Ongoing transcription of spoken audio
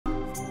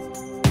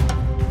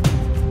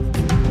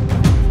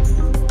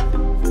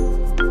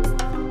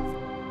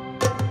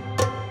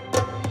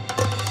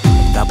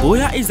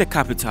Daboya is the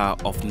capital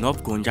of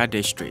North Gonja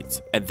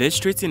district, a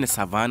district in the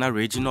Savannah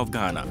region of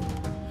Ghana.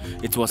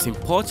 It was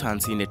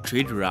important in a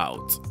trade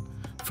route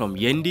from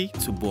Yendi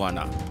to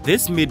Boana.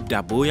 This made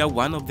Daboya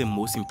one of the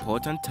most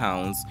important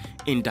towns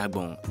in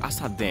Dagbon as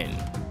at then.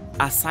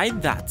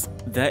 Aside that,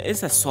 there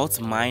is a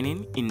salt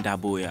mining in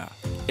Daboya.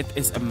 It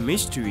is a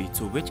mystery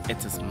to which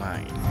it is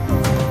mined.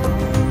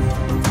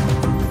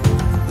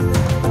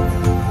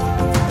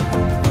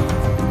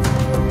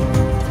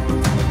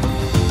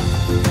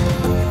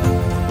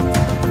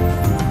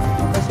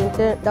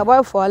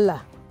 Daboya for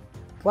Allah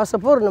was a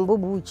poor number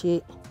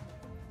buche,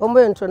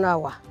 Bombo and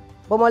Tonawa,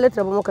 Bomo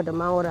letter Bomoka de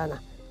Maurana,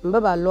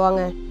 Mbaba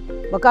Longa,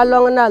 Baka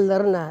Longa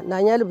Lerna,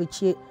 Nanyal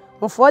Bichi,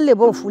 Mfole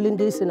Bon Fulin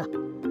Disina,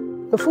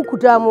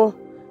 Mfukutamo,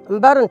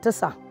 Mbaran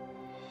Tessa,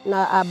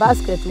 na a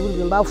basket will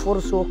be about four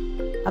so,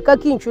 a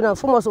kakin tuna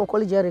from us on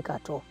college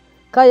Ericato,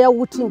 Kaya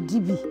Wootin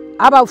Dibi,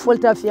 Aba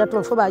Folta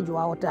Fiaton for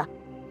Bajuata,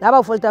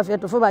 Aba Folta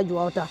Fiato for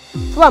Bajuata,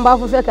 from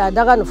Bafeka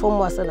Dagan from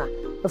Wasana,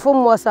 the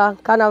form Wasa,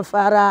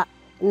 Canafara.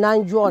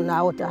 Nanjo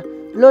na wata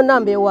lo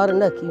nambe war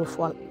na kin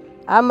fol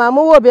amma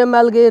mo wobe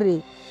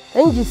malgere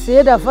enji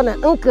seda fana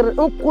enkir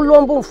en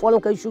kulombo fol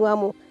ka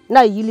shungamo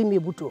na yili me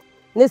buto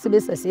ne se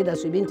be seda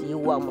so binti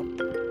yiwa mo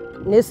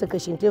ne se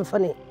kashintin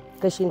fane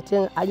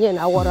kashintin anye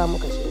na wara mo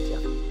kashintin.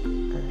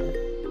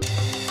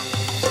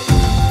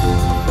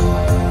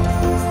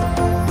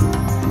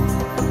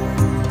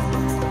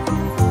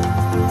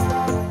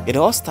 It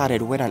all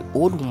started when an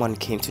old woman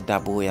came to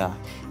Daboya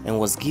and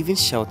was given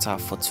shelter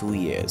for 2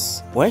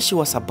 years. When she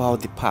was about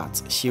to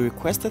depart, she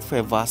requested for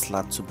a vast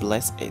land to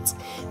bless it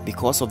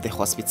because of the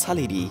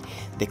hospitality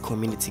the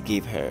community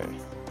gave her.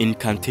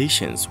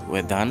 Incantations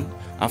were done,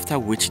 after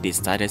which they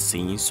started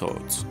saying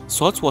salt.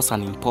 Salt was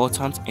an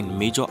important and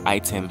major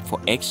item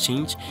for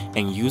exchange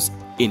and use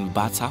in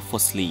barter for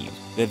slaves.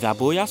 The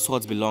Daboya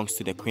salt belongs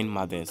to the Queen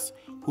Mothers,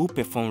 who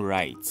perform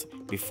rites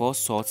before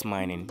salt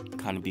mining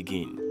can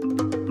begin.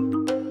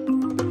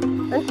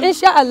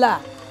 Inshallah,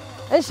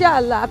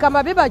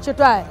 kama biba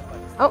chitwa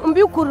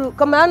mbikuru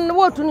kama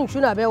wotu ni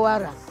chuna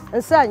bewara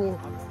nsanyi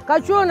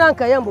kachuo na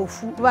nka yambo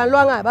fu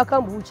banlwanga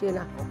bakambu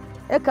uchena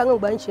eka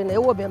ngba nchena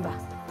ewo bemba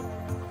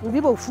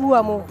mbibo fu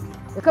amo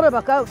ekame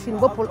baka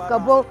finbo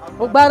kabo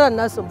ngbara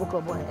na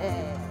sombuko bo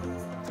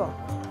so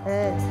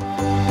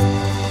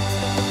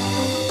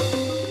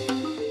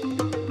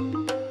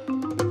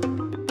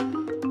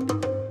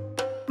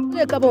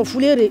le kabo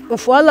fulere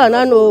mfuala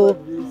nano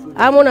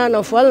amuna na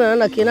mfuala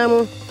na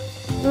kinamu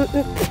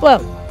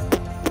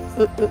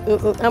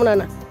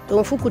amuna to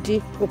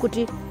mfukuti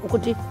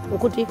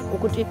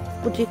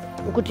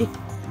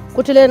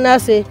kutile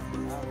nase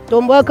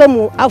to mbaka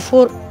mu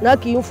afor na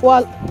ki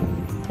mfuala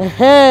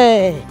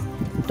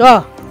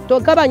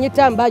to kaba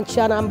nyitamba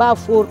nchana mba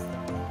afor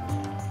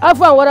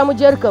afa wara mu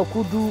jerka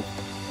kudu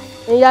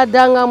ya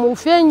danga mu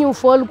fenyu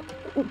fol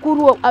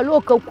kuru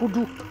aloka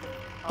kudu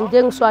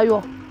ndeng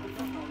swayo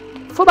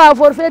fuba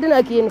for fedi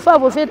na kin fa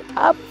for fedi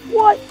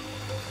aboy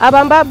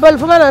abamba bal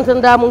fuma nan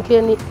tanda mun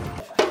keni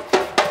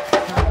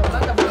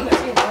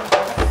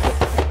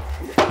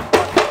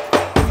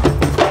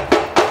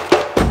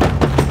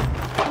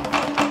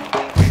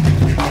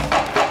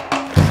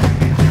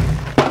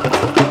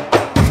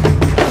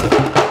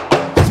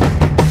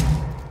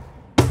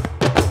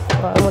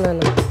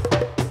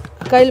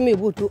akail mi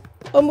butu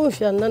omu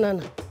fian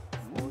nanana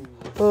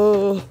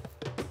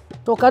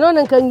to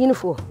kanonen kan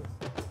yinfo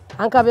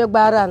anka be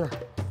gbarana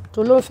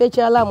to lon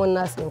fecha la mun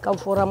nasin kan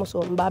fora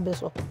muso mbabe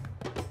so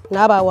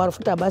na ba war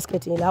futa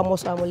basket ni la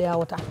muso amule ya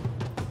wata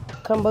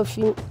kan ba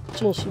fi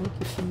cin shi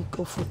ki fi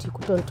ko futi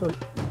ku tonton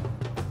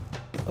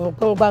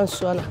on ban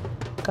sona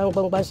kan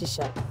ban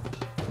shisha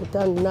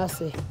mutan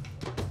nase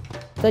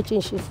ta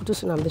cin shi futu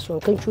suna da so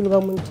kan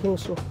chulga mun tin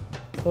so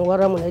on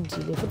wara mun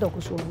adile futa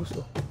ku so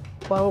buso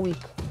 1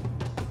 week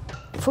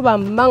fu ba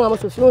manga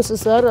muso fi on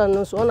sisara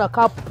no so na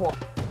kapo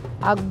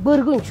a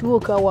burgun ciwo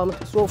kawa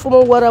so fu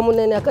mun wara mun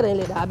ne kada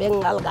ne da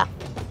ben alga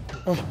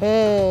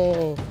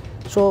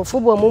so fu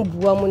bo mun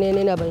buwa mun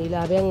ne na ban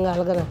ila ben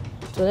alga na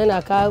to ne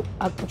na ka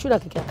a kuchura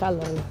kike kala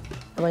na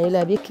ban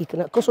ila bi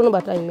kikna ko so no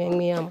bata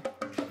mi am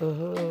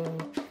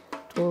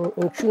to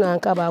unchuna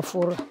ka ba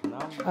fura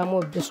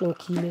amo beson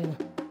kile na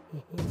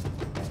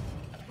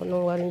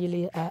ono warin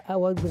yili a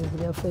wa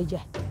gbere feja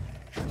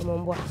mo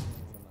mbo